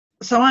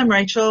So I'm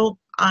Rachel.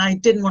 I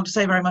didn't want to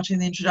say very much in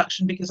the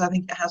introduction because I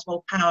think it has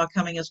more power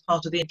coming as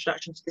part of the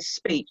introduction to this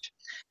speech.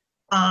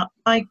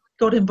 I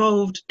got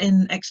involved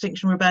in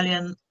Extinction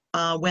Rebellion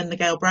when the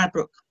Gail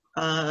Bradbrook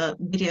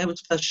video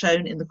was first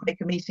shown in the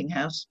Quaker Meeting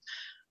House.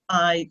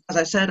 As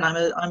I said,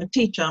 I'm a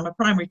teacher. I'm a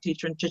primary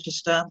teacher in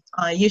Chichester.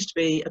 I used to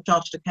be a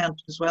chartered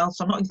accountant as well,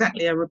 so I'm not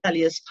exactly a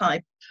rebellious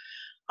type.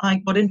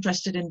 I got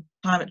interested in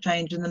climate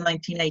change in the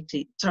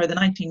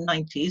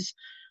 1990s.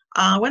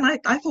 When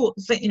I thought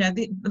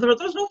that, there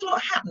was an awful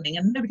lot happening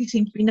and nobody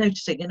seemed to be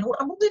noticing.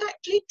 Was it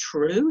actually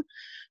true?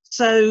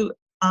 So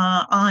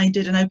I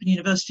did an Open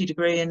University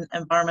degree in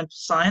environmental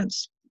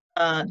science,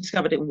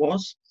 discovered it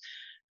was,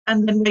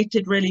 and then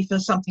waited really for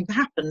something to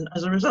happen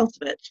as a result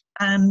of it.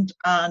 And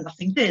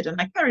nothing did. And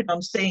I carried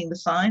on seeing the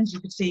signs. You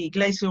could see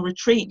glacial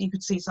retreat, you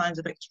could see signs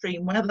of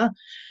extreme weather,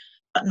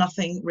 but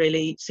nothing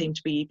really seemed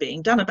to be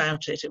being done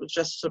about it. It was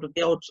just sort of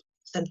the odd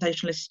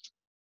sensationalist,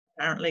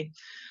 apparently,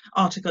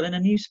 article in a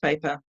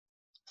newspaper.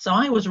 So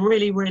I was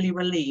really, really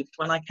relieved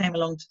when I came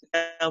along to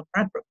the Gail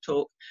Bradbrook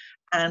talk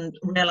and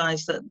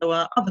realised that there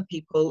were other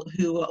people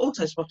who were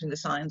also spotting the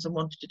signs and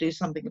wanted to do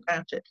something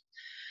about it.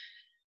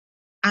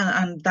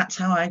 And that's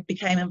how I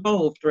became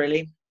involved,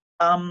 really.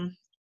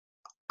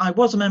 I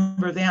was a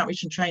member of the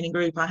outreach and training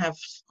group. I have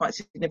quite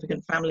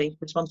significant family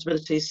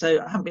responsibilities,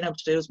 so I haven't been able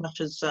to do as much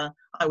as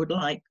I would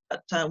like.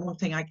 But one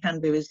thing I can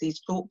do is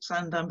these talks,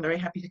 and I'm very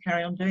happy to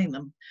carry on doing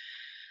them.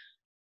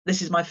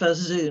 This is my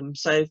first Zoom,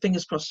 so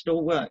fingers crossed it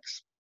all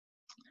works.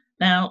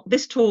 Now,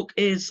 this talk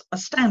is a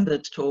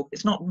standard talk.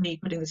 It's not me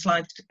putting the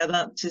slides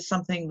together. This is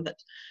something that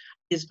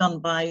is done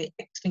by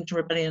Extinction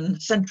Rebellion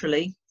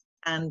centrally,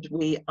 and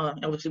we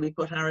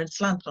put our own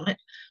slant on it.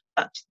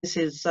 But this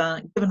is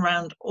given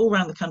all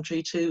around the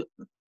country to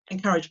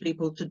encourage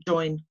people to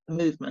join the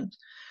movement.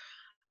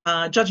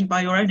 Judging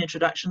by your own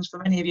introductions, for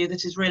many of you,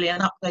 this is really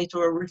an update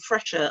or a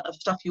refresher of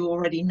stuff you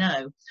already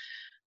know.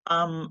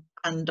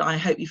 And I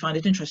hope you find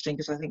it interesting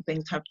because I think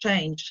things have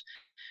changed.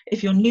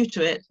 If you're new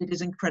to it, it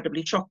is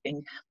incredibly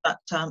shocking. But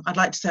I'd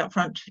like to say up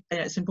front,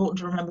 it's important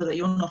to remember that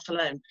you're not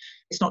alone.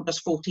 It's not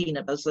just 14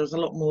 of us, there's a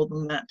lot more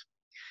than that.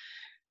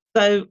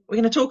 So we're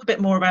going to talk a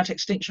bit more about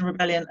Extinction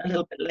Rebellion a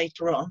little bit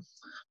later on.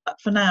 But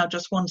for now,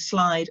 just one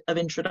slide of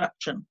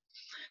introduction.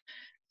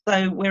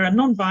 So we're a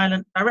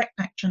non-violent, direct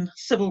action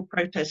civil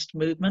protest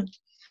movement.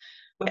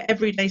 We're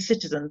everyday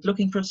citizens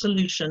looking for a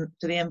solution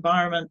to the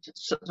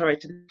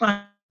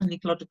climate and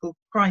ecological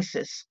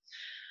crisis.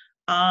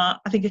 I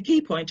think a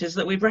key point is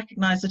that we've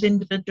recognised that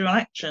individual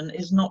action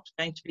is not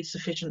going to be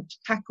sufficient to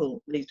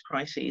tackle these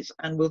crises,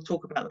 and we'll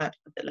talk about that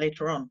a bit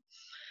later on.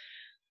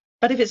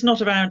 But if it's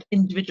not about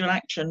individual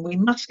action, we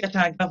must get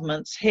our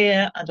governments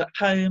here and at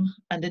home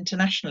and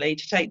internationally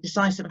to take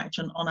decisive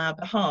action on our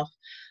behalf.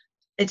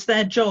 It's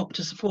their job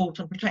to support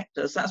and protect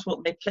us. That's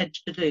what they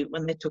pledged to do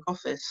when they took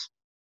office.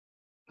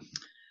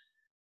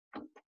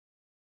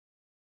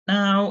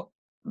 Now,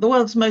 the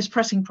world's most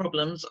pressing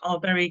problems are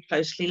very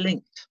closely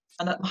linked,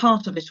 and at the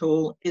heart of it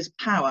all is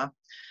power.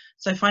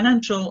 So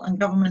financial and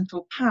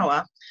governmental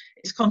power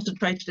is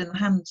concentrated in the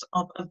hands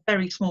of a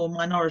very small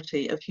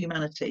minority of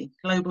humanity: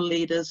 global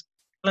leaders,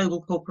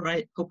 global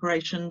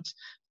corporations,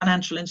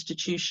 financial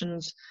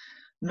institutions,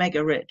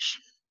 mega rich.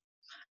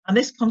 And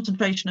this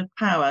concentration of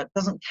power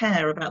doesn't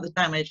care about the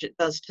damage it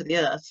does to the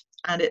earth,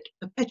 and it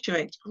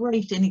perpetuates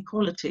great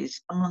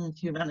inequalities among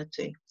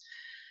humanity.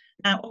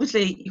 Now,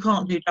 obviously, you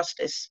can't do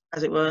justice,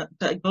 as it were,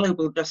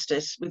 global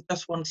justice with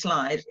just one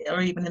slide, or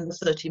even in the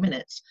 30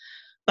 minutes.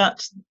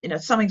 But,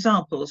 some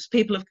examples: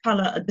 people of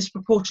colour are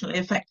disproportionately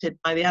affected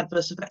by the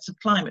adverse effects of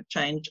climate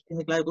change in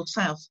the global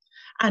south.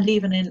 And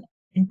even in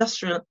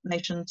industrial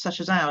nations such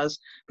as ours,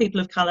 people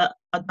of colour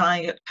are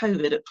dying of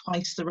COVID at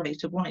twice the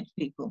rate of white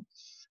people.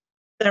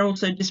 They're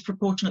also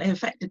disproportionately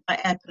affected by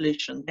air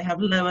pollution. They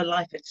have lower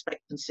life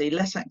expectancy,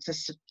 less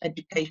access to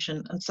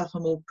education, and suffer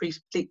more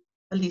police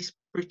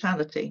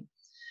brutality.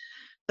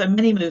 So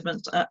many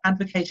movements are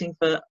advocating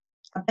for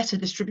a better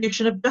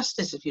distribution of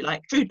justice, if you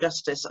like, true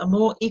justice, a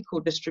more equal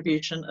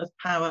distribution of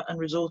power and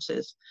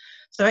resources.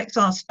 So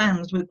XR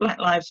stands with Black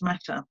Lives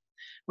Matter.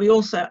 We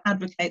also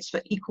advocate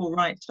for equal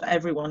rights for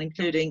everyone,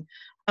 including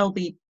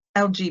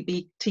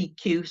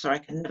LGBTQ, sorry, I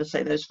can never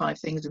say those 5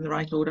 things in the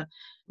right order,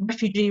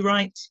 refugee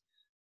rights,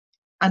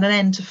 and an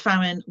end to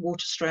famine,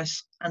 water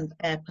stress, and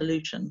air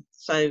pollution.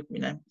 So,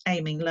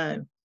 aiming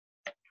low.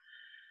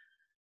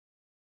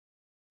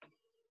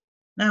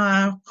 Now,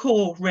 our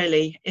core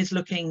really is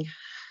looking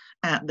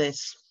at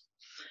this.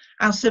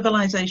 Our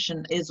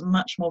civilization is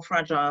much more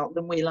fragile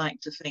than we like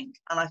to think,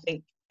 and I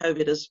think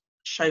COVID has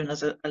shown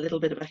us a little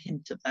bit of a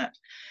hint of that.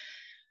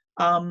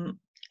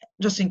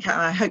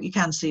 I hope you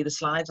can see the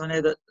slides. I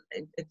know that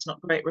it's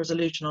not great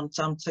resolution on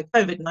some. So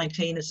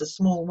COVID-19 is a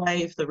small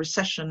wave, the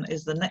recession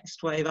is the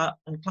next wave up,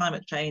 and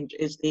climate change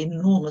is the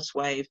enormous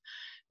wave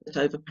that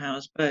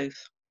overpowers both.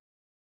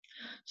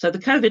 So the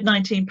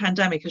COVID-19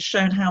 pandemic has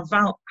shown how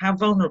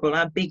vulnerable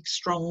our big,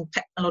 strong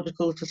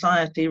technological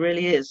society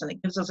really is, and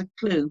it gives us a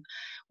clue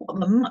what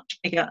the much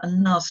bigger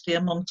and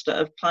nastier monster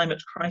of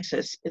climate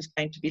crisis is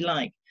going to be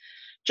like.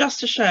 just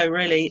to show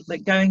really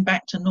that going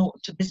back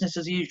to business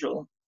as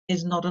usual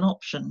is not an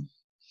option.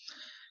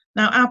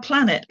 Now, our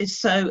planet is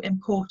so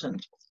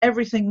important.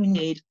 Everything we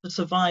need for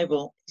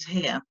survival is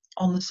here,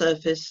 on the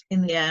surface,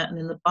 in the air and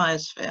in the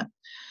biosphere.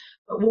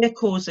 But we're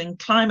causing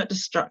climate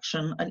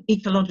destruction and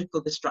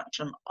ecological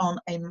destruction on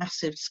a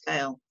massive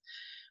scale.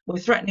 We're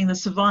threatening the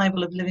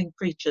survival of living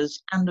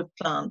creatures and of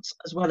plants,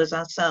 as well as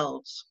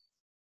ourselves.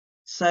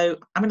 So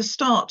I'm going to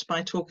start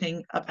by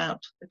talking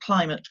about the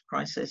climate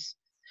crisis.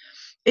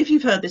 If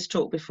you've heard this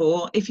talk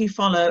before, if you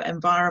follow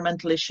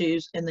environmental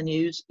issues in the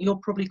news, you're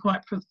probably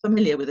quite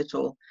familiar with it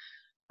all.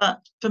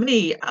 But for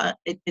me,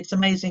 it's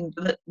amazing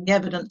that the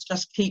evidence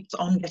just keeps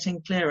on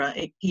getting clearer.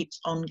 It keeps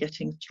on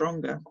getting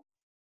stronger.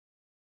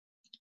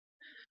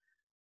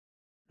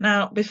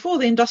 Now, before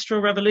the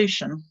Industrial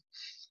Revolution,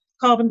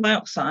 carbon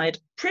dioxide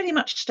pretty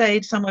much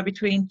stayed somewhere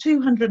between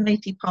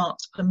 280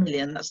 parts per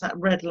million. That's that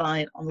red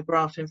line on the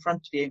graph in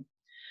front of you.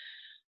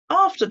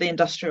 After the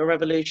Industrial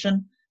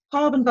Revolution,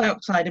 carbon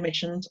dioxide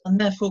emissions and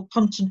therefore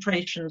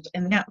concentrations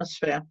in the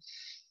atmosphere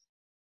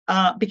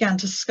began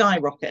to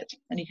skyrocket,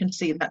 and you can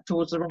see that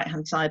towards the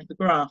right-hand side of the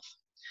graph.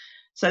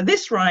 So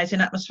this rise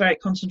in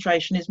atmospheric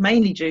concentration is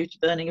mainly due to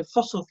burning of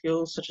fossil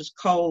fuels such as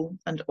coal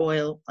and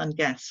oil and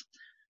gas.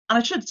 And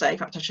I should say, in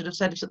fact I should have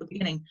said it at the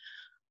beginning,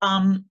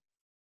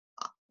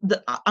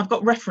 I've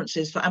got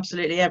references for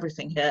absolutely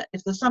everything here.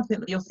 If there's something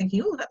that you're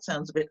thinking, oh, that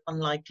sounds a bit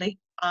unlikely,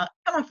 can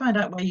I find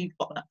out where you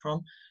got that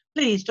from?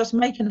 Please just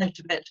make a note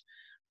of it,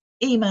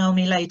 email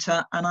me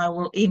later, and I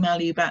will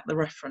email you back the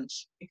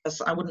reference,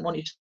 because I wouldn't want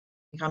you to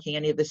think I'm making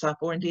any of this up,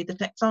 or indeed the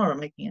texts are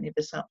making any of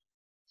this up.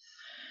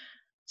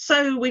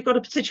 So we've got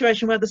a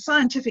situation where the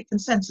scientific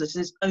consensus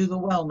is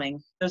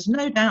overwhelming. There's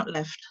no doubt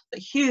left that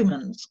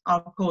humans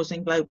are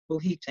causing global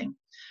heating.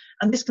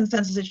 And this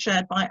consensus is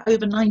shared by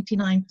over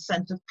 99%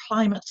 of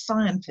climate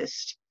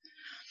scientists.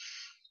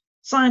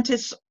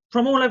 Scientists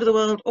from all over the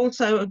world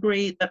also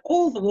agree that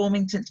all the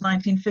warming since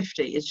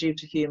 1950 is due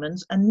to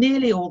humans, and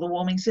nearly all the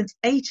warming since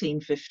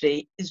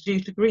 1850 is due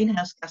to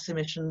greenhouse gas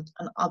emissions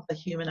and other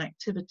human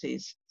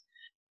activities.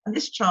 And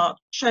this chart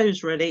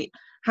shows really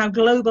how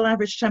global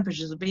average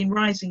temperatures have been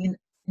rising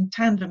in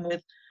tandem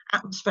with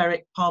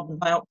atmospheric carbon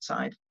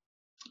dioxide.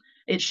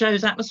 It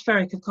shows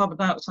atmospheric carbon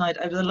dioxide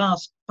over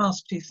the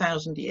past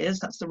 2,000 years.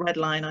 That's the red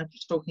line I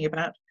was talking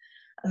about.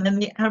 And then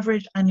the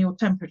average annual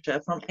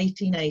temperature from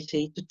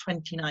 1880 to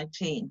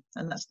 2019.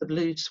 And that's the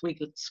blue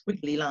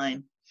squiggly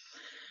line.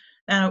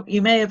 Now,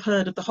 you may have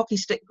heard of the hockey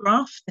stick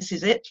graph. This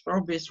is it, for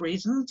obvious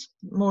reasons.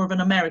 More of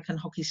an American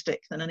hockey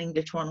stick than an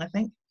English one, I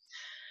think.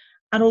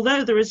 And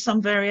although there is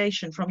some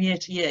variation from year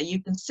to year,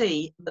 you can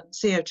see that the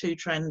CO2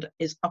 trend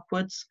is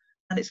upwards,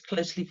 and it's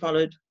closely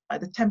followed by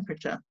the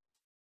temperature.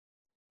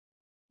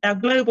 Our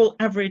global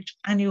average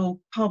annual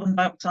carbon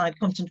dioxide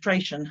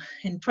concentration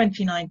in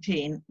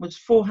 2019 was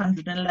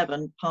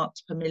 411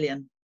 parts per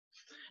million.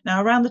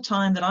 Now, around the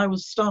time that I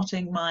was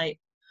starting my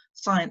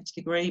science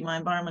degree, my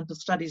environmental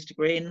studies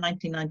degree in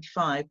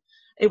 1995,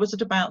 it was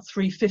at about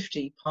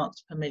 350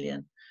 parts per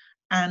million.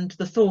 And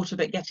the thought of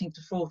it getting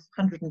to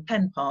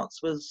 410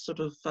 parts was sort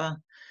of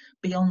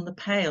beyond the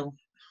pale.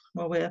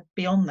 Well, we're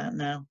beyond that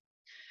now.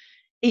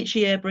 Each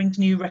year brings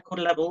new record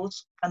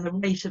levels, and the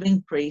rate of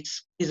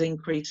increase is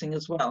increasing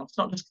as well. It's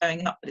not just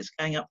going up, but it's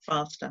going up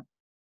faster.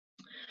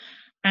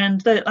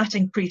 And that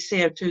increased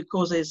CO2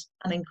 causes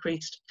an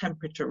increased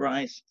temperature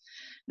rise.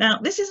 Now,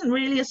 this isn't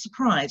really a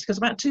surprise, because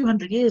about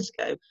 200 years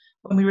ago,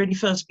 when we really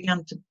first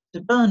began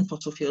to burn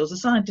fossil fuels, the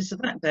scientists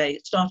of that day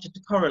started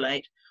to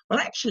correlate. Well,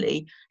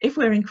 actually, if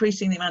we're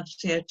increasing the amount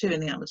of CO2 in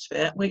the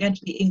atmosphere, we're going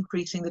to be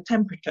increasing the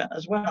temperature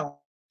as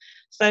well.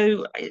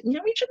 So,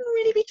 we shouldn't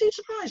really be too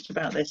surprised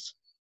about this.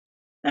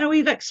 Now,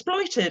 we've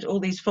exploited all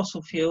these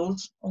fossil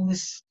fuels, all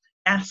this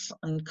gas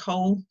and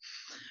coal,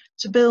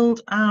 to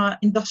build our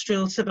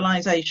industrial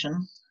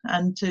civilization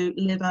and to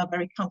live our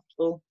very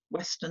comfortable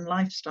Western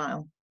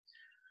lifestyle.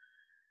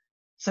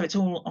 So it's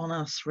all on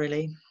us,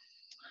 really.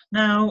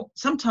 Now,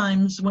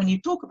 sometimes when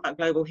you talk about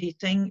global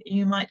heating,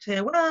 you might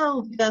hear,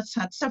 well, the Earth's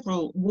had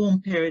several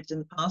warm periods in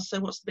the past, so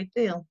what's the big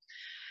deal?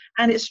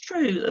 And it's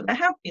true that there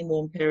have been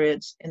warm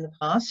periods in the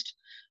past,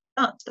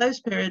 but those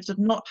periods have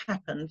not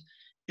happened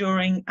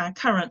during our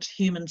current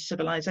human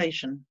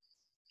civilization.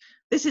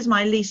 This is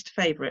my least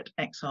favourite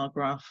XR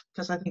graph,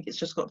 because I think it's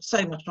just got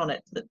so much on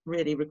it that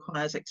really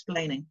requires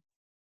explaining.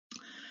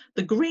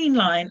 The green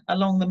line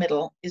along the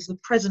middle is the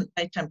present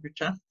day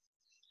temperature,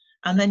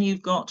 and then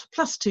you've got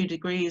 +2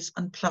 degrees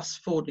and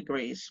 +4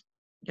 degrees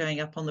going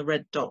up on the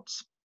red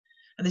dots.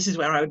 And this is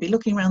where I would be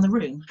looking around the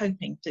room,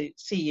 hoping to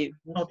see you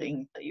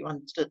nodding that you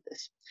understood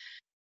this.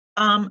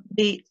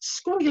 The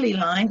squiggly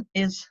line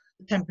is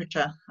the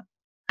temperature,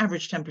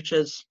 average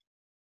temperatures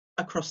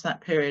across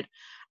that period.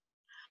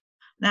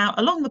 Now,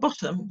 along the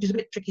bottom, which is a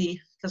bit tricky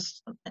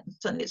because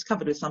certainly it's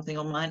covered with something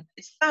on mine,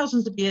 it's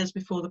thousands of years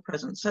before the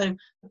present. So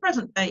the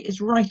present day is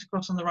right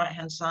across on the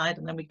right-hand side,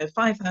 and then we go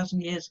 5,000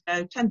 years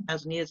ago,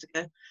 10,000 years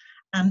ago,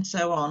 and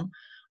so on.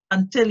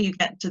 until you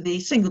get to the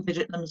single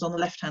digit numbers on the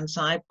left hand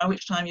side, by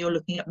which time you're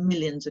looking at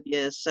millions of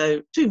years.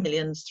 So 2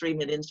 millions, 3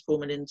 millions, 4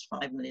 millions,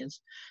 5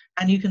 millions.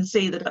 And you can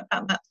see that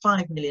at that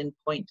 5 million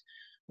point,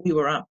 we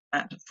were up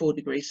at 4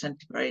 degrees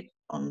centigrade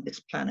on this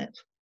planet.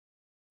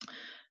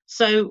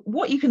 So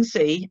what you can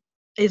see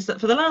is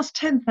that for the last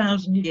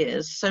 10,000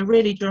 years, so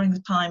really during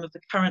the time of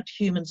the current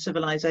human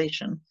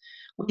civilization,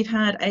 we've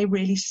had a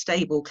really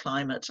stable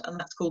climate, and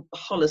that's called the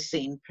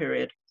Holocene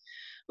period.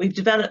 We've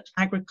developed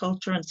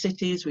agriculture and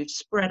cities, we've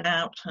spread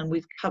out, and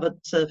we've covered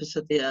the surface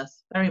of the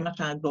earth, very much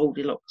our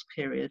Goldilocks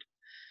period.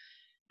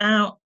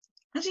 Now,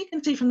 as you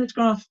can see from this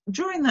graph,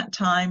 during that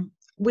time,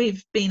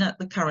 we've been at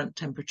the current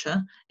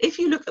temperature. If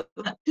you look at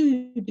that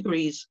 2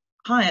 degrees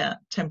higher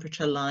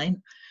temperature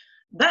line,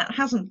 that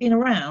hasn't been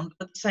around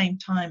at the same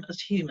time as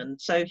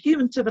humans. So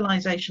human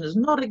civilization has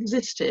not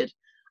existed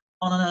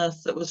on an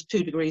Earth that was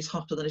 2 degrees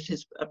hotter than it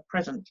is at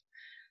present.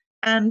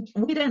 And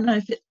we don't know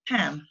if it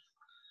can.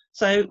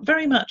 So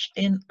very much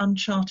in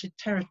uncharted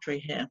territory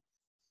here.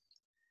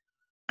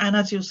 And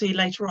as you'll see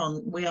later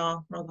on, we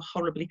are rather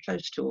horribly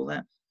close to all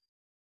that.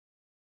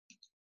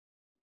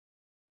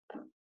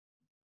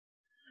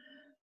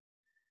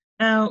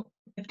 Now,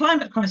 the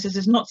climate crisis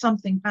is not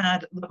something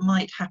bad that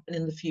might happen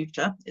in the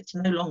future. It's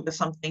no longer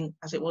something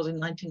as it was in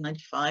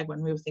 1995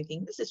 when we were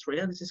thinking, is this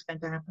real? Is this going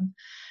to happen?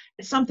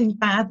 It's something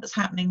bad that's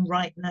happening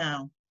right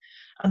now.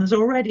 And there's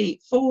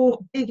already 4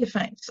 big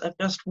effects of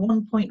just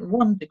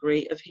 1.1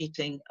 degree of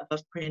heating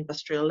above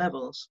pre-industrial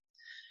levels.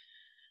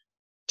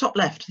 Top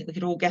left, I think we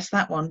could all guess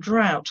that one,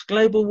 drought.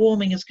 Global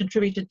warming has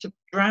contributed to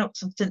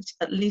droughts since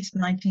at least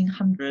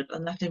 1900,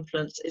 and that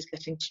influence is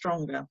getting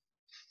stronger.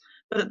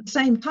 But at the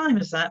same time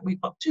as that,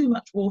 we've got too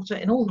much water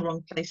in all the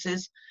wrong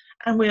places,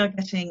 and we are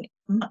getting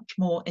much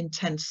more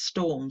intense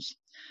storms.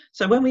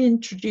 So when we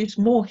introduce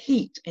more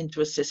heat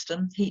into a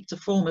system, heat's a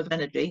form of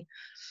energy,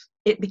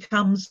 it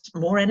becomes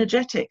more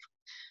energetic.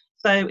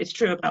 So it's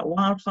true about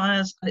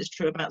wildfires, and it's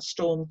true about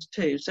storms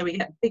too. So we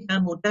get bigger,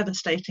 more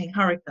devastating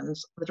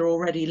hurricanes that are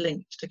already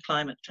linked to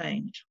climate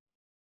change.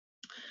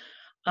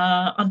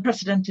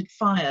 Unprecedented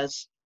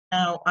fires.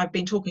 Now, I've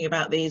been talking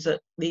about these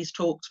at these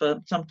talks for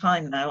some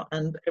time now,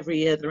 and every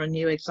year there are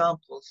new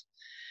examples.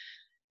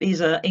 These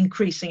are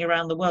increasing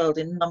around the world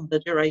in number,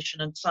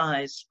 duration and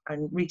size.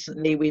 And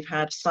recently we've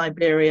had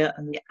Siberia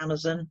and the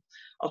Amazon,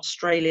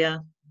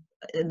 Australia.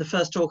 In the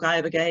first talk I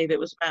ever gave, it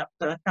was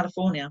about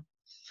California.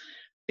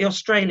 The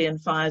Australian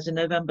fires in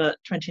November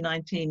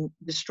 2019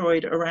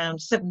 destroyed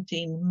around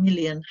 17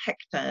 million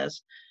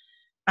hectares,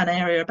 an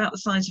area about the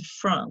size of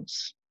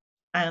France,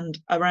 and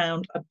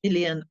around 1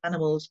 billion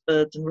animals,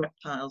 birds and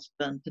reptiles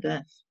burned to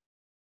death.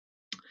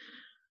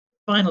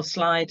 Final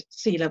slide,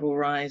 sea level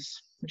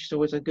rise, which is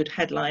always a good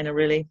headliner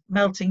really.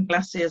 Melting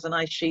glaciers and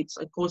ice sheets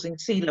are causing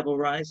sea level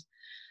rise,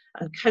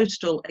 and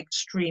coastal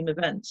extreme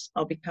events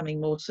are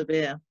becoming more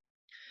severe.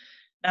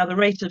 Now, the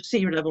rate of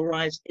sea level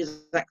rise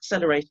is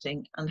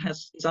accelerating and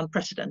is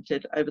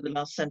unprecedented over the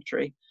last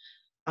century.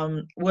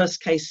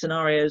 Worst case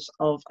scenarios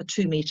of a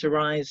 2-metre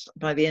rise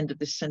by the end of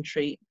this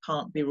century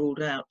can't be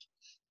ruled out.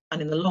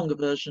 And in the longer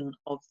version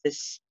of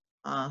this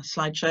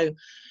slideshow,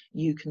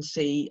 you can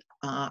see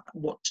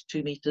what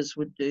 2 meters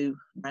would do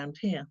around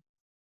here.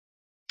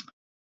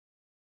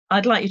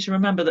 I'd like you to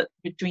remember that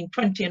between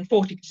 20 and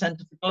 40% of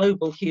the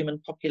global human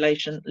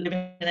population live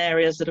in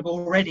areas that have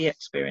already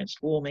experienced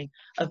warming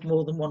of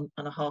more than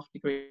 1.5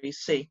 degrees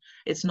C.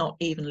 It's not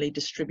evenly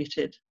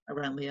distributed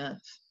around the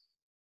Earth.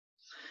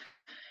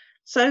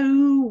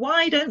 So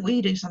why don't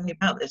we do something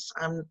about this?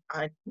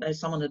 I know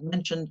someone had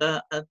mentioned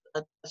a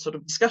sort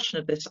of discussion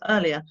of this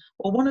earlier.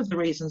 Well, one of the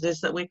reasons is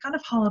that we're kind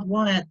of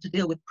hardwired to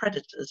deal with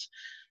predators,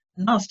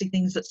 nasty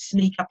things that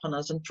sneak up on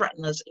us and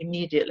threaten us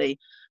immediately.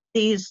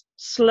 These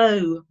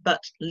slow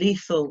but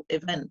lethal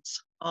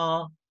events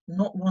are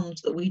not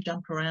ones that we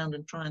jump around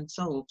and try and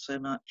solve so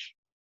much.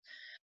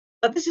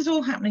 But this is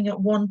all happening at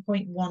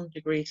 1.1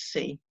 degrees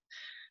C.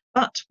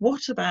 But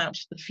what about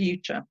the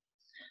future?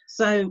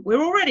 So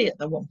we're already at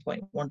the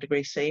 1.1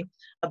 degrees C,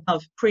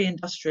 above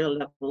pre-industrial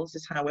levels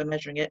is how we're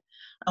measuring it,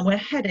 and we're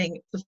heading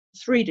for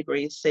 3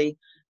 degrees C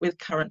with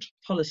current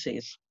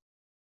policies.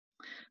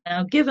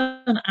 Now,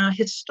 given our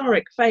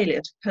historic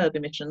failure to curb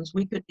emissions,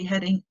 we could be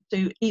heading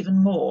to even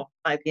more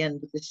by the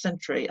end of this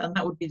century, and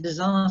that would be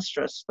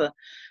disastrous for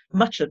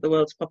much of the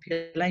world's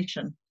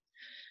population.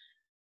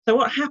 So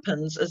what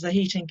happens as the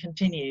heating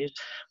continues?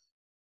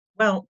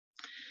 Well,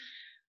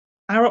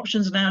 our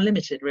options are now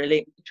limited,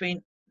 really.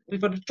 We've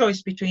got a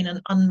choice between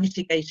an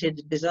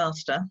unmitigated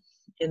disaster,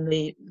 in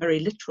the very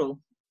literal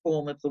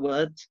form of the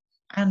words,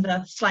 and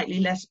a slightly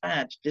less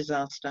bad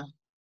disaster.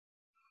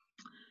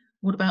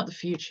 What about the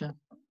future?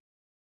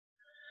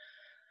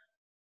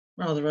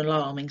 Rather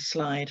alarming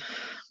slide.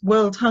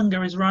 World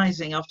hunger is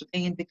rising after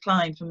being in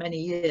decline for many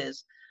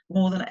years.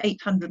 More than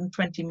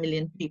 820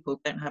 million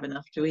people don't have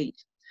enough to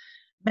eat.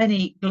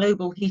 Many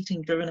global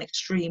heating-driven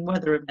extreme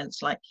weather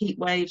events like heat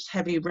waves,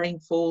 heavy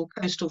rainfall,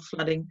 coastal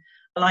flooding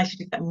are likely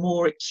to get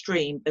more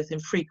extreme, both in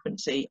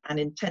frequency and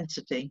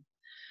intensity.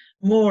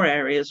 more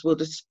areas will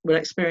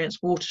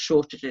experience water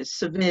shortages,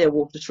 severe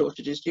water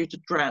shortages due to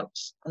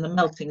droughts and the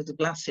melting of the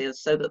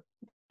glaciers, so that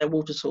their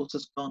water source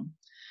is gone.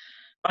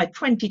 By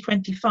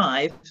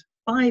 2025,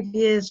 5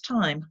 years'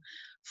 time,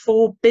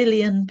 4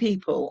 billion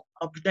people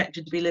are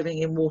projected to be living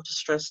in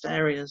water-stressed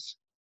areas.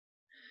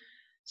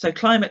 So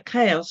climate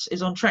chaos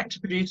is on track to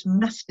produce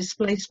mass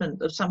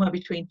displacement of somewhere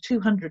between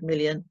 200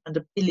 million and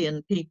 1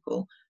 billion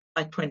people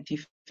by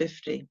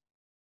 2050.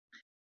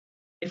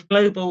 If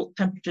global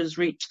temperatures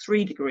reach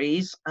 3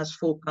 degrees, as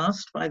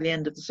forecast by the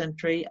end of the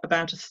century,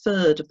 about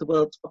 1/3 of the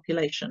world's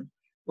population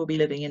will be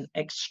living in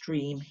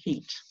extreme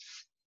heat.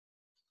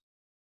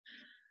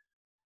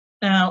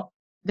 Now,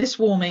 this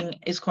warming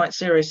is quite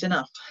serious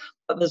enough,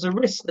 but there's a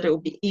risk that it will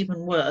be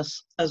even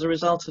worse as a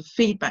result of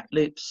feedback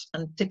loops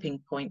and tipping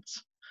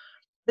points.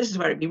 This is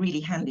where it'd be really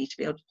handy to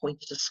be able to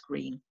point at a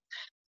screen.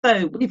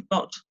 So we've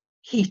got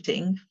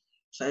heating,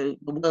 so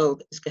the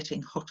world is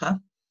getting hotter,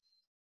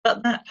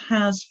 but that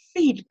has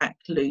feedback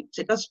loops.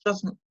 It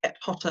doesn't get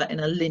hotter in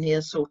a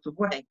linear sort of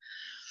way.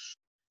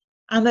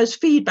 And those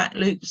feedback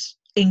loops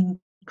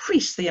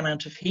increase the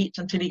amount of heat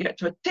until you get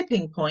to a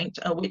tipping point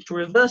at which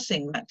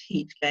reversing that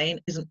heat gain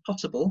isn't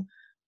possible,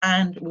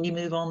 and we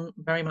move on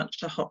very much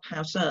to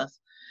hothouse Earth.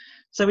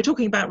 So we're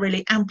talking about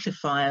really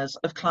amplifiers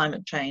of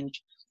climate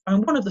change.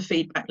 And one of the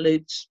feedback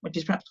loops, which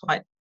is perhaps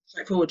quite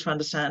straightforward to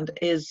understand,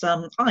 is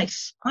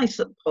ice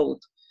at the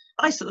poles.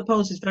 Ice at the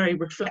poles is very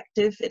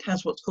reflective. It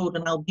has what's called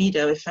an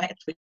albedo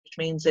effect, which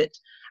means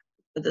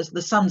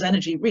the sun's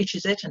energy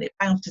reaches it and it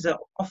bounces it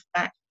off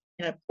back,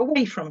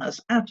 away from us,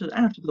 out of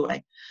the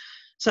way.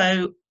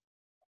 So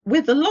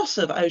with the loss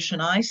of ocean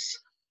ice,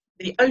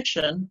 the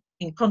ocean,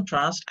 in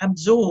contrast,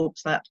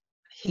 absorbs that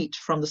heat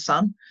from the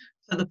sun.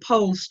 So the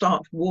poles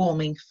start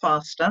warming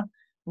faster,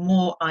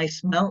 more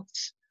ice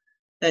melts.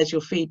 There's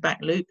your feedback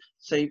loop.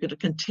 So you've got a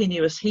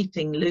continuous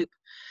heating loop.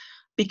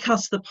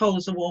 Because the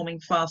poles are warming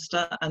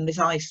faster and this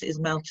ice is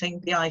melting,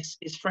 the ice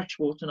is fresh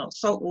water, not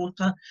salt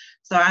water.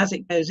 So as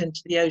it goes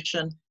into the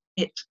ocean,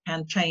 it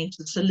can change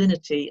the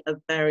salinity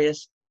of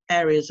various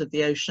areas of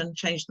the ocean,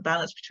 change the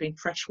balance between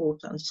fresh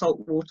water and salt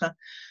water,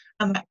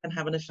 and that can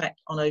have an effect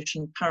on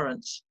ocean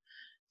currents.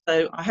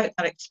 So I hope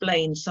that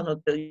explains some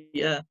of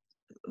the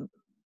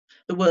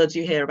words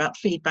you hear about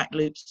feedback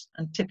loops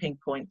and tipping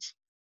points.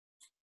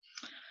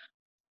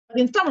 But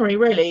in summary,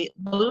 really,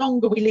 the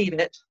longer we leave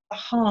it, the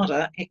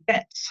harder it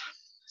gets.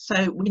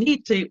 So we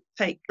need to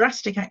take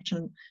drastic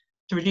action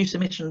to reduce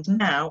emissions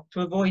now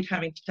to avoid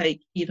having to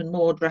take even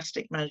more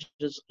drastic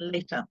measures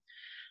later.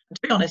 And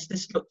to be honest,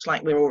 this looks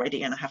like we're already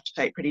going to have to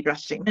take pretty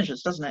drastic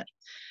measures, doesn't it?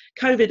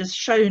 COVID has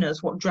shown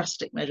us what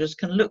drastic measures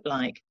can look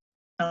like.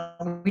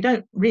 We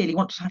don't really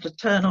want to have to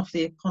turn off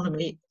the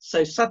economy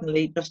so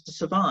suddenly just to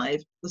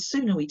survive. The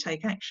sooner we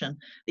take action,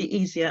 the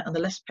easier and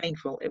the less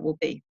painful it will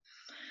be.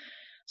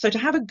 So to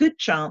have a good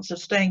chance of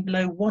staying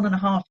below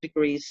 1.5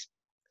 degrees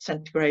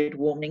centigrade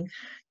warming,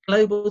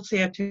 global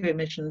CO2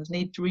 emissions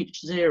need to reach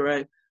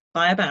zero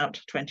by about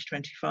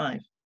 2025,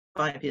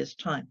 5 years'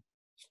 time.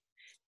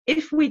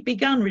 If we'd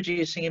begun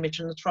reducing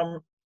emissions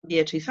from the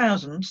year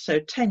 2000, so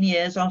 10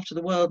 years after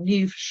the world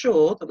knew for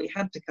sure that we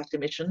had to cut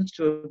emissions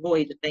to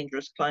avoid a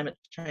dangerous climate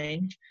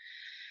change,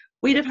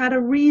 we'd have had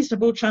a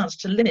reasonable chance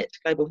to limit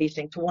global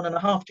heating to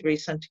 1.5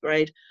 degrees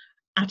centigrade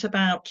at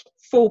about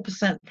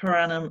 4% per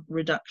annum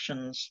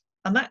reductions.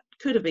 And that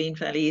could have been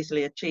fairly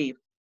easily achieved.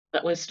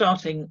 But we're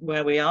starting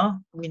where we are.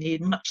 We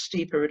need much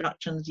steeper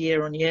reductions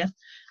year on year.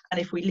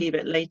 And if we leave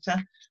it later,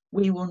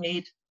 we will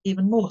need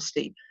even more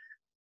steep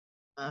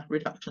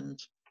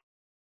reductions.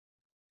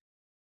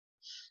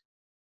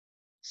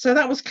 So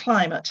that was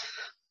climate.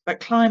 But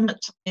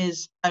climate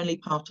is only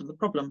part of the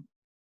problem.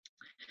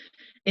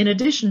 In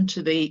addition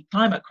to the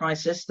climate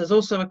crisis, there's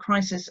also a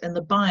crisis in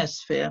the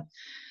biosphere.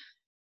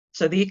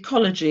 So the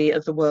ecology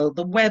of the world,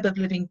 the web of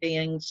living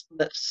beings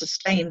that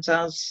sustains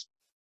us.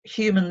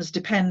 Humans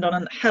depend on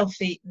a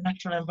healthy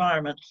natural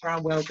environment for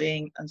our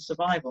well-being and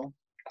survival.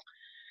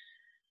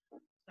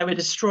 So we're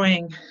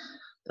destroying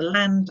the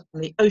land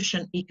and the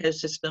ocean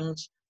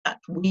ecosystems that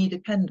we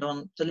depend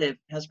on to live.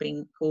 It has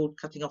been called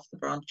cutting off the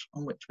branch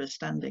on which we're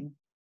standing.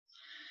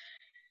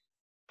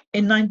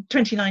 In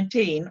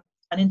 2019,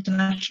 an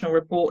international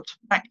report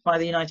backed by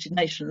the United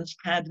Nations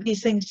had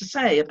these things to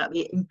say about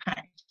the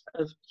impact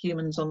of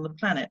humans on the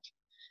planet.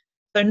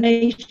 So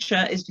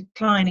nature is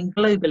declining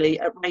globally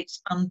at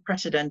rates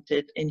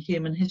unprecedented in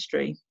human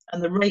history,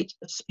 and the rate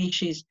of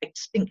species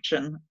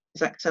extinction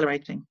is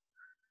accelerating.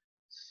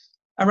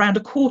 Around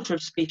 1/4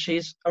 of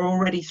species are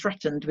already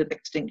threatened with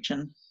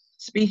extinction.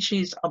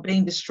 Species are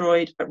being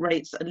destroyed at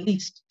rates at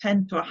least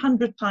 10 to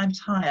 100 times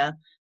higher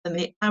than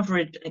the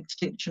average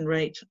extinction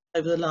rate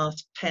over the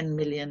last 10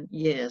 million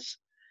years.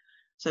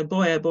 So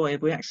boy, oh boy,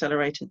 have we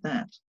accelerated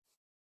that.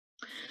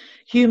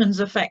 Humans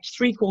affect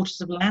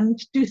 3/4 of land,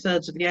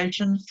 2/3 of the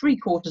ocean,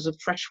 3/4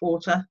 of fresh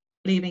water,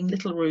 leaving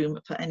little room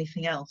for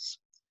anything else.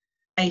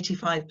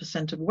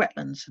 85% of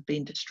wetlands have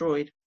been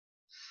destroyed.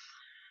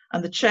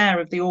 And the chair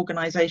of the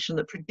organisation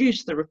that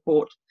produced the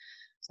report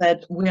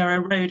said, we are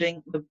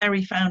eroding the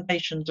very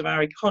foundations of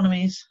our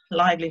economies,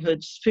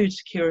 livelihoods, food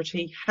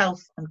security,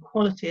 health and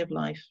quality of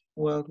life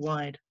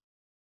worldwide.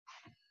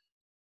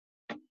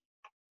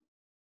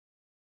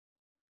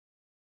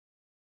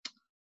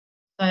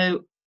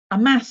 So a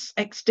mass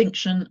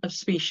extinction of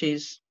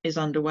species is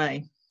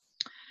underway.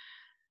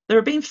 There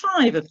have been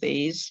 5 of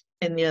these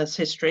in the Earth's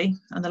history,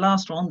 and the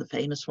last one, the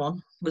famous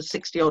one, was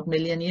 60-odd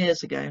million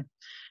years ago.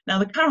 Now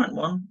the current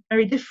one,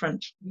 very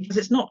different, because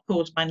it's not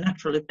caused by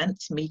natural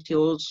events,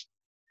 meteors,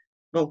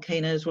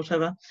 volcanoes,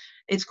 whatever.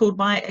 It's caused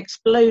by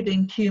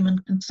exploding human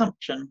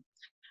consumption.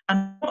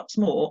 And what's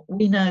more,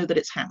 we know that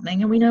it's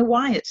happening and we know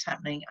why it's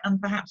happening,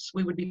 and perhaps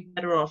we would be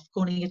better off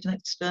calling it an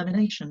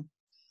extermination.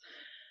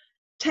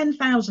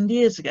 10,000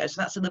 years ago,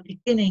 so that's at the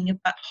beginning of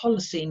that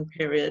Holocene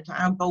period,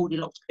 our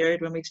Goldilocks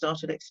period when we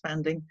started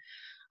expanding,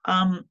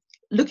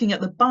 looking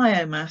at the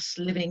biomass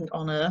living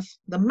on Earth,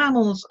 the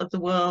mammals of the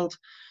world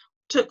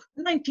took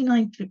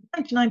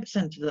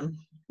 99% of them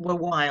were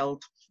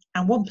wild,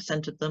 and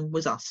 1% of them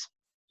was us,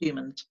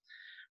 humans.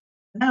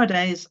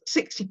 Nowadays,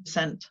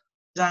 60%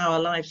 is our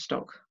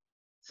livestock,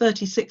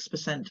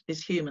 36%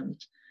 is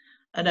humans,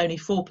 and only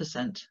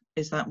 4%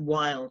 is that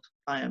wild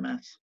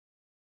biomass.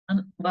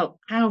 And well,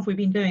 how have we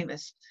been doing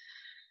this?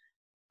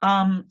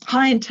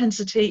 High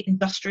intensity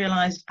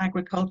industrialized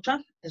agriculture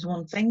is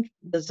one thing.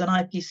 There's an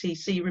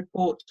IPCC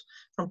report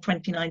from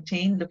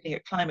 2019 looking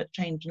at climate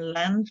change and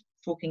land,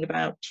 talking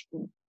about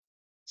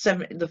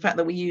the fact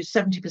that we use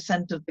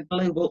 70% of the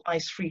global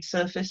ice-free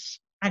surface.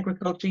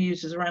 Agriculture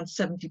uses around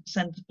 70%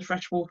 of the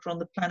fresh water on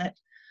the planet.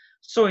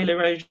 Soil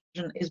erosion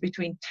is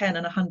between 10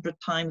 and 100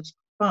 times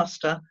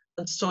faster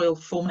than soil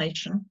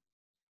formation.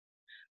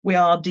 We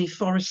are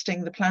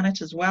deforesting the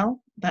planet as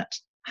well. That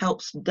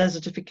helps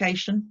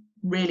desertification,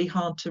 really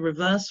hard to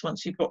reverse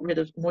once you've got rid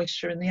of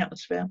moisture in the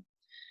atmosphere.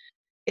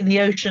 In the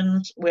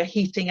oceans, we're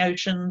heating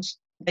oceans.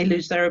 They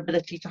lose their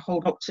ability to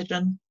hold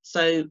oxygen.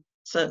 So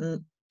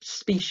certain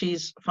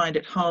species find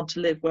it hard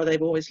to live where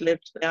they've always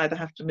lived. They either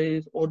have to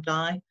move or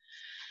die.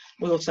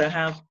 We also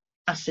have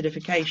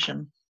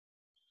acidification.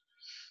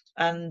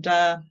 And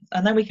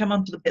then we come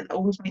on to the bit that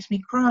always makes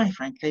me cry,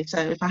 frankly. So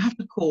if I have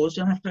to pause,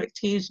 you'll have to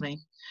excuse me.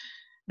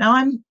 Now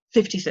I'm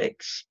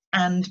 56,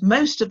 and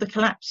most of the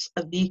collapse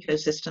of the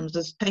ecosystems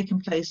has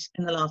taken place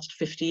in the last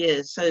 50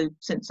 years, so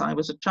since I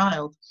was a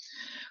child.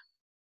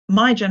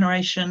 My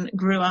generation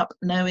grew up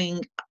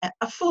knowing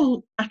a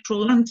full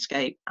natural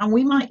landscape, and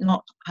we might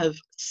not have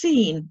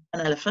seen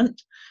an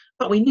elephant,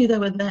 but we knew they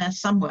were there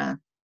somewhere.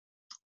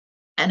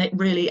 And it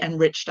really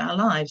enriched our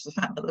lives, the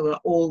fact that there were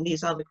all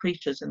these other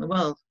creatures in the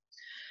world.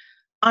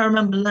 I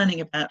remember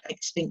learning about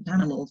extinct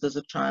animals as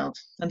a child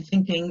and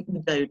thinking,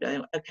 the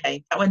dodo,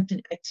 okay, that went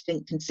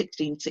extinct in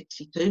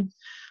 1662,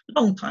 a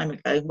long time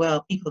ago.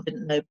 Well, people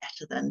didn't know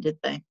better then, did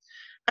they?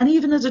 And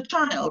even as a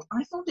child,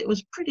 I thought it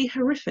was pretty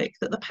horrific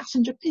that the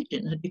passenger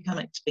pigeon had become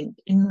extinct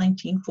in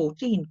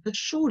 1914, because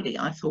surely,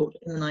 I thought,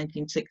 in the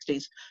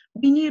 1960s,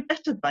 we knew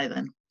better by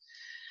then.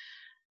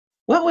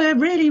 Well, we're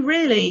really,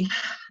 really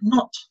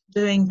not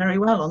doing very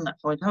well on that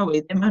point, are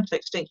we? The amount of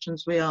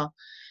extinctions we are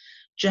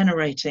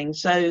generating.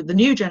 So the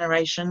new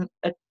generation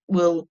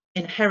will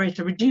inherit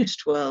a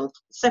reduced world,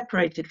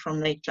 separated from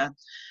nature.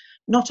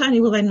 Not only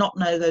will they not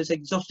know those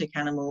exotic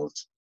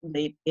animals,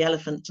 the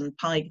elephants and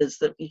tigers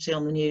that you see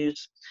on the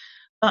news,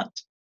 but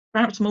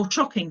perhaps more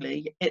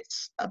shockingly,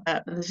 it's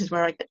about, and this is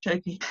where I get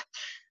choky,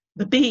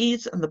 the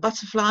bees and the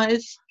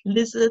butterflies,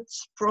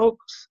 lizards,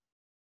 frogs,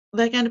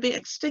 they're going to be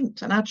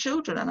extinct, and our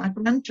children and our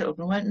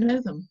grandchildren won't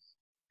know them.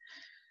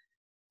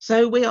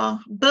 So we are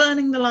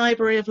burning the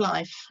library of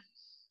life.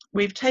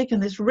 We've taken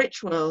this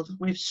rich world,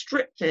 we've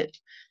stripped it,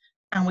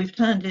 and we've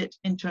turned it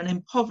into an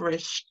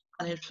impoverished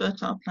and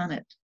infertile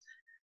planet.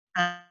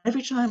 And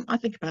every time I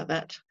think about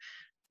that,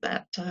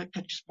 that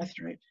catches my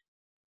throat.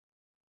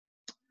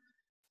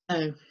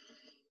 So,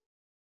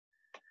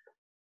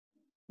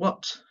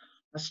 what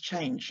must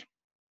change?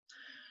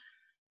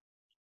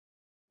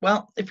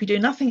 Well, if we do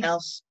nothing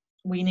else,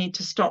 we need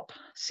to stop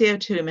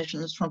CO2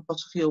 emissions from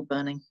fossil fuel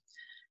burning.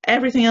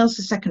 Everything else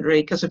is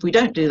secondary, because if we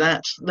don't do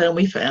that, then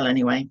we fail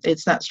anyway.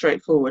 It's that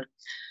straightforward.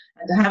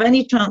 And to have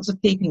any chance of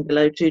keeping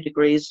below 2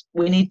 degrees,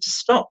 we need to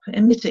stop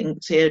emitting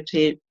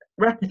CO2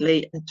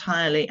 rapidly,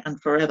 entirely,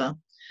 and forever.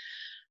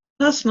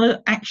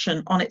 Personal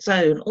action on its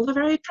own, although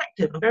very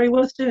attractive and very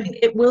worth doing,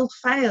 it will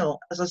fail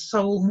as a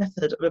sole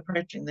method of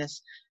approaching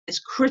this. It's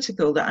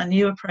critical that our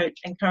new approach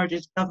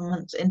encourages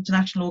governments,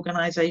 international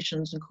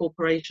organisations and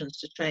corporations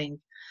to change.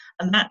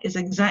 And that is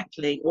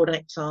exactly what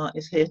XR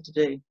is here to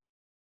do.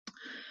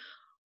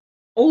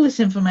 All this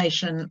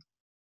information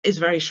is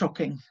very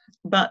shocking,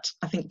 but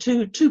I think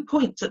two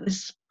points at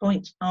this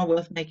point are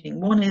worth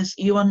making. One is,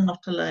 you are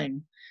not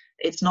alone.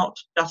 It's not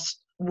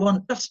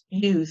just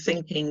you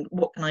thinking,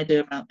 what can I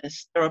do about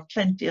this? There are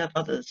plenty of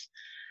others,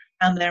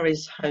 and there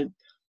is hope.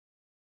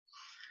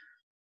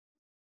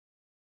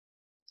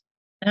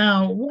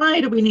 Now,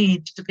 why do we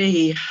need to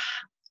be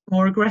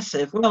more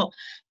aggressive? Well,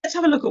 let's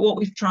have a look at what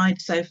we've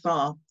tried so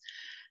far.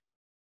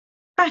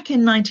 Back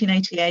in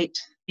 1988,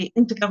 the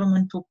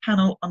Intergovernmental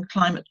Panel on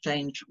Climate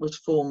Change was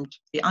formed,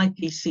 the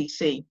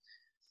IPCC.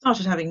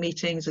 Started having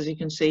meetings, as you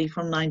can see,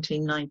 from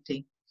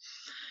 1990.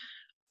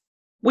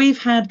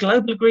 We've had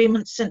global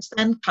agreements since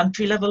then,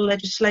 country-level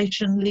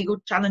legislation, legal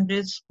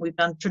challenges. We've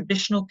done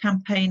traditional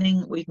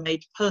campaigning. We've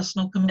made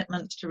personal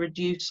commitments to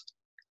reduce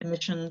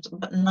emissions,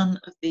 but none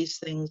of these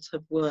things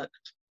have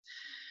worked.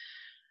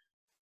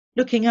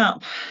 Looking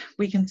up,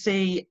 we can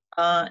see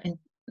in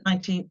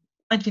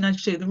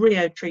 1992, the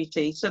Rio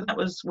Treaty. So that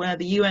was where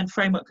the UN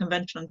Framework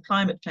Convention on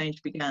Climate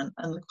Change began,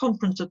 and the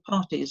Conference of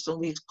Parties, all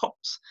these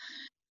COPs,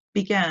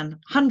 began.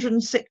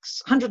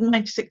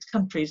 196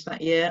 countries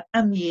that year,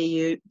 and the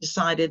EU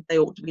decided they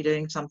ought to be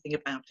doing something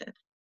about it.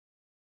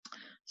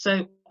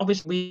 So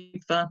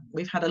obviously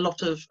we've had a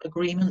lot of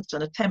agreements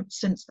and attempts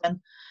since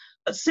then,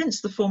 but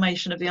since the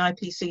formation of the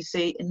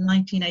IPCC in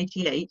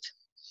 1988,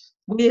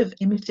 we have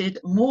emitted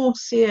more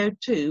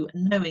CO2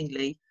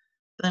 knowingly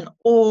than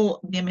all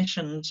the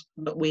emissions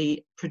that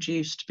we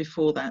produced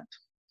before that.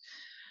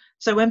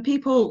 So when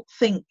people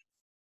think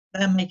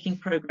they're making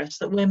progress,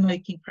 that we're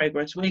making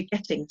progress, we're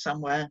getting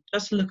somewhere,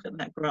 just look at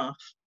that graph.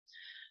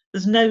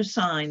 There's no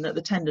sign that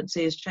the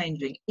tendency is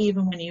changing,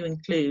 even when you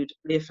include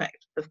the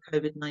effect of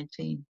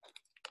COVID-19.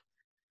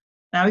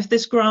 Now, if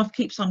this graph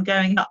keeps on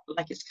going up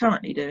like it's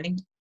currently doing,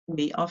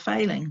 we are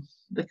failing.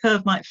 The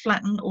curve might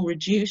flatten or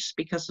reduce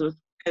because of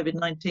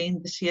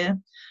COVID-19 this year,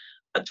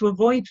 but to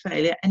avoid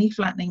failure, any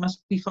flattening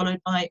must be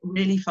followed by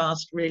really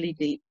fast, really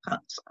deep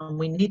cuts. And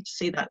we need to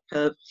see that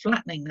curve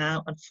flattening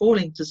now and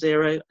falling to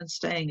zero and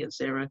staying at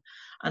zero.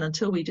 And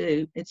until we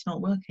do, it's not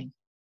working.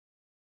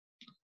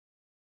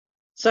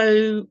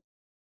 So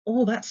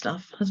all that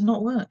stuff has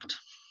not worked.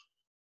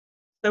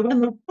 So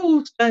when the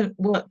rules don't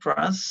work for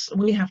us,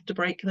 we have to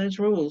break those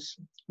rules.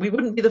 We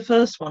wouldn't be the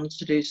first ones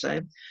to do so.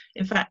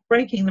 In fact,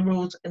 breaking the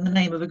rules in the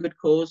name of a good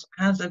cause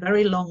has a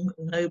very long,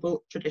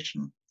 noble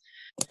tradition.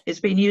 It's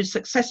been used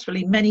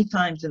successfully many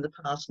times in the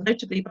past,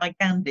 notably by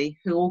Gandhi,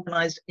 who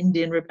organised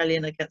Indian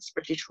rebellion against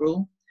British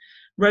rule,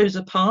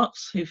 Rosa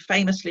Parks, who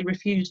famously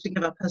refused to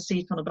give up her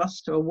seat on a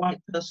bus to a white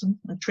person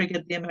and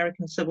triggered the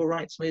American Civil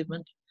Rights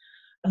Movement,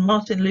 and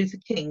Martin Luther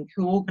King,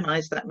 who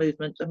organised that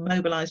movement and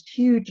mobilised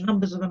huge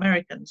numbers of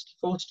Americans to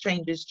force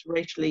changes to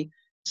racially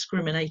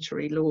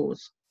discriminatory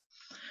laws.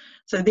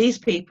 So these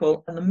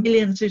people and the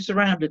millions who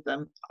surrounded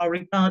them are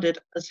regarded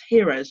as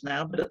heroes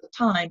now, but at the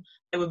time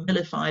they were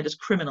vilified as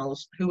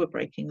criminals who were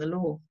breaking the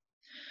law.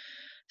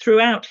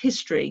 Throughout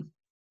history,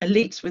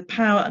 elites with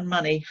power and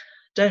money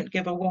don't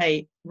give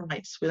away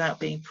rights without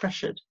being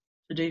pressured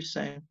to do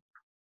so.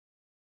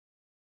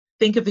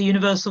 Think of the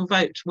universal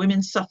vote,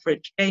 women's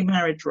suffrage, gay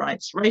marriage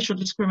rights, racial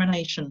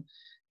discrimination,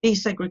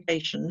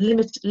 desegregation,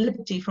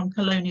 liberty from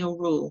colonial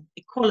rule,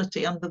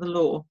 equality under the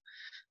law.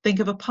 Think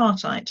of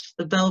apartheid,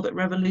 the Velvet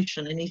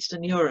Revolution in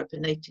Eastern Europe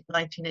in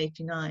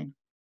 1989.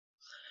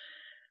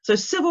 So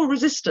civil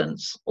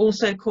resistance,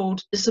 also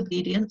called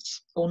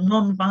disobedience or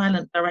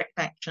non-violent direct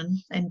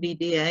action,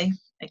 NVDA,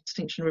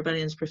 Extinction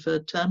Rebellion's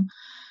preferred term,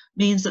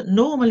 means that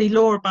normally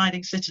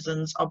law-abiding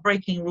citizens are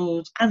breaking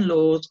rules and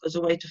laws as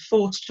a way to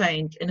force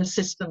change in a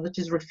system that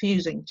is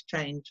refusing to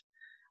change.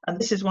 And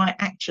this is why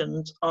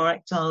actions are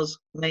XR's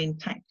main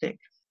tactic.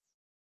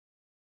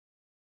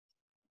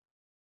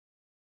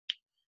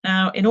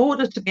 Now, in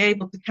order to be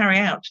able to carry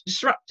out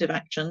disruptive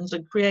actions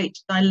and create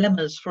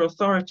dilemmas for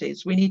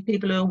authorities, we need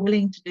people who are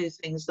willing to do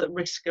things that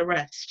risk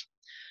arrest.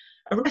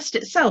 Arrest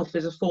itself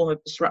is a form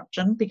of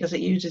disruption because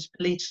it uses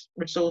police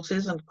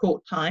resources and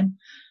court time,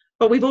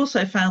 but we've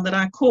also found that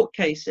our court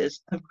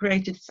cases have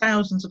created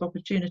thousands of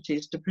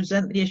opportunities to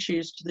present the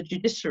issues to the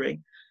judiciary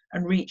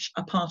and reach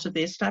a part of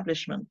the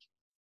establishment.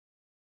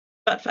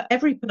 But for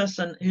every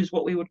person who's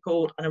what we would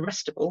call an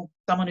arrestable,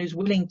 someone who's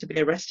willing to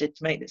be arrested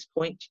to make this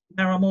point,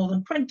 there are more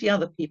than 20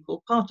 other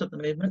people, part of the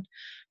movement,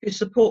 who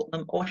support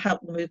them or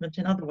help the movement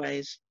in other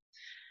ways.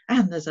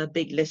 And there's a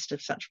big list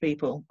of such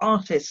people: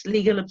 artists,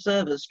 legal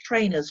observers,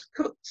 trainers,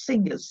 cooks,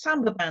 singers,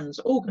 samba bands,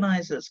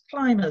 organisers,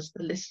 climbers,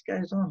 the list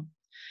goes on.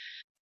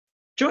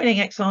 Joining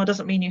XR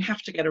doesn't mean you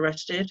have to get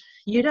arrested.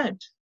 You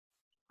don't.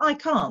 I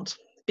can't,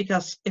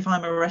 because if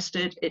I'm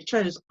arrested, it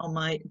shows on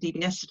my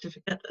DBS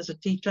certificate as a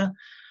teacher.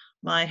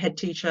 My head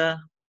teacher,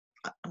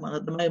 well,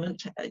 at the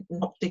moment,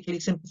 not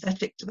particularly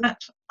sympathetic to that.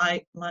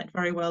 I might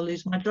very well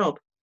lose my job.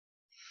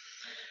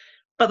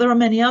 But there are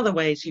many other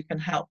ways you can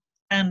help,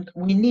 and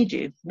we need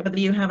you, whether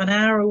you have an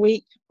hour a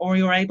week or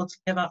you're able to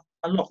give up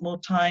a lot more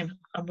time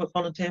and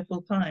volunteer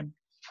full time.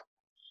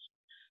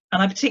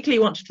 And I particularly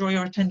want to draw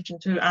your attention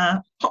to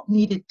our top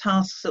needed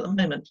tasks at the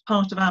moment,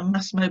 part of our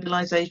mass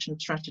mobilisation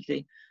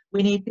strategy.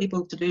 We need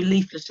people to do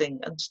leafleting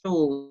and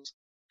stalls.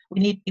 We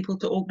need people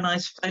to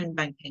organise phone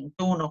banking,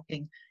 door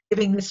knocking,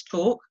 giving this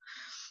talk,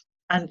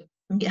 and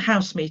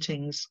house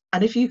meetings.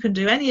 And if you can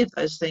do any of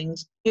those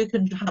things, you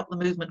can help the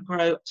movement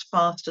grow as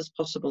fast as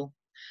possible.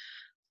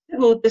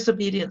 Civil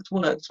disobedience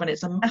works when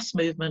it's a mass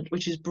movement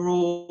which is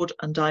broad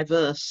and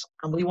diverse,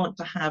 and we want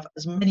to have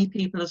as many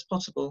people as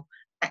possible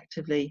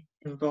actively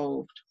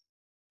involved.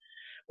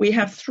 We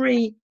have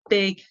three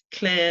big,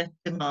 clear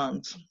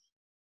demands.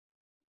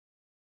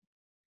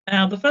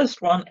 Now, the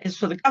first one is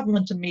for the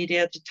government and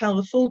media to tell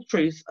the full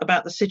truth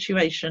about the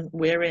situation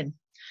we're in.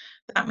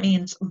 That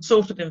means the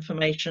sort of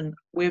information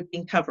we've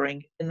been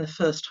covering in the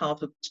first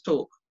half of this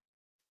talk,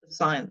 the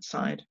science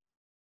side.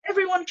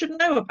 Everyone should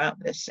know about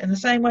this in the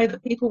same way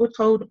that people were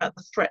told about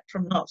the threat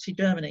from Nazi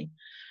Germany,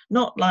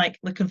 not like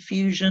the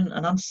confusion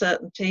and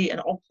uncertainty and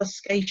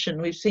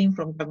obfuscation we've seen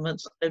from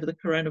governments over the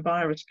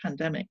coronavirus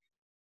pandemic.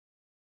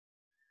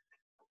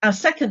 Our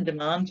second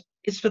demand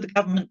is for the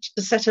government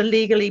to set a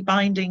legally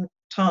binding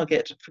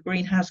target for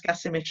greenhouse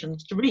gas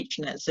emissions to reach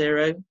net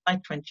zero by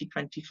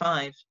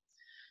 2025.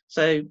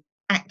 So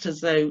act as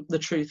though the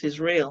truth is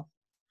real.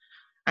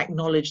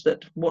 Acknowledge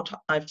that what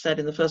I've said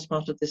in the first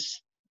part of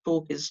this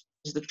talk is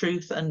the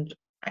truth, and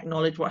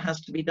acknowledge what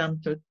has to be done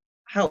to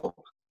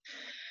help.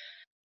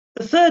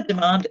 The third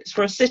demand is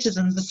for a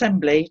citizens'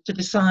 assembly to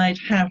decide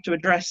how to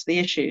address the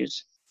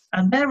issues.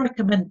 And their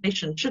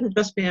recommendation shouldn't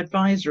just be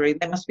advisory,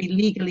 they must be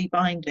legally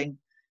binding.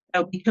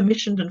 They'll be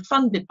commissioned and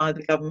funded by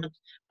the government,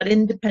 but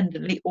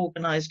independently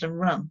organised and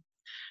run.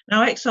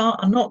 Now,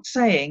 XR are not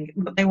saying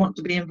that they want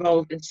to be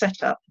involved in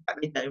setup,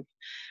 they don't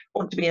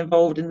want to be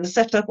involved in the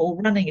setup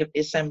or running of the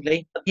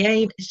assembly, but the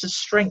aim is to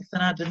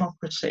strengthen our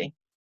democracy.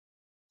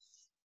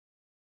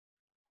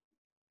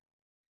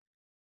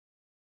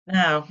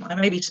 Now, I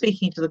may be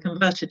speaking to the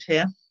converted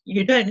here.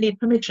 You don't need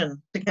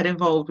permission to get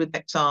involved with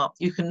XR.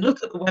 You can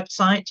look at the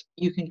website,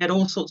 you can get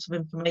all sorts of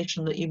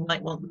information that you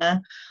might want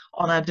there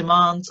on our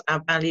demands,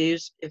 our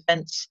values,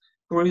 events,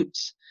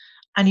 groups,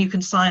 and you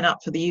can sign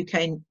up for the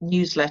UK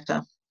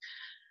newsletter.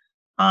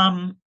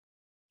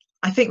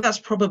 I think that's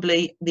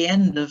probably the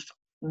end of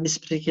this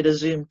particular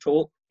Zoom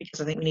talk, because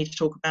I think we need to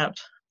talk about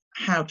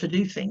how to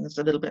do things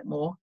a little bit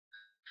more.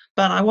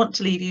 But I want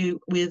to leave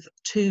you with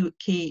two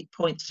key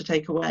points to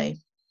take away.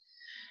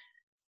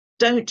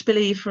 Don't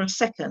believe for a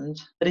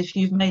second that if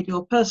you've made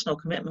your personal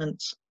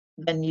commitments,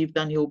 then you've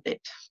done your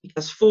bit,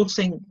 because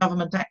forcing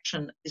government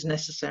action is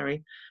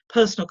necessary.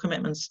 Personal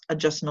commitments are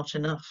just not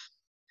enough.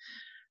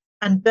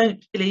 And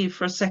don't believe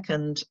for a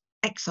second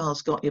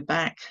XR's got your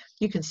back.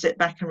 You can sit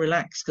back and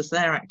relax because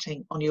they're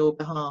acting on your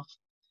behalf.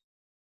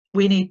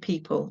 We need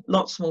people,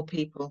 lots more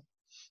people.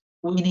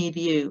 We need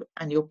you,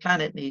 and your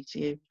planet needs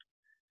you.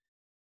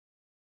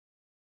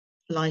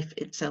 Life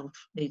itself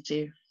needs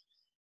you.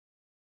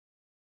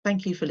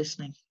 Thank you for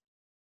listening.